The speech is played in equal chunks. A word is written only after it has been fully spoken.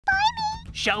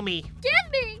Show me.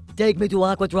 Give me! Take me to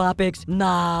Aquatropics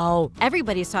now!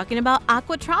 Everybody's talking about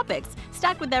Aquatropics,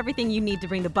 stacked with everything you need to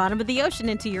bring the bottom of the ocean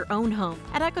into your own home.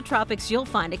 At Aquatropics, you'll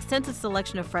find extensive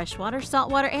selection of freshwater,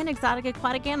 saltwater, and exotic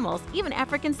aquatic animals, even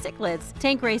African cichlids,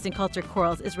 tank-raised and cultured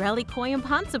corals, Israeli koi and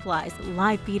pond supplies,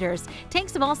 live feeders,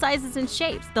 tanks of all sizes and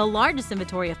shapes, the largest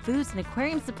inventory of foods and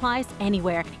aquarium supplies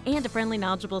anywhere, and a friendly,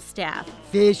 knowledgeable staff.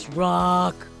 Fish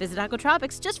rock! Visit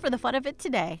Aquatropics just for the fun of it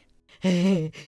today.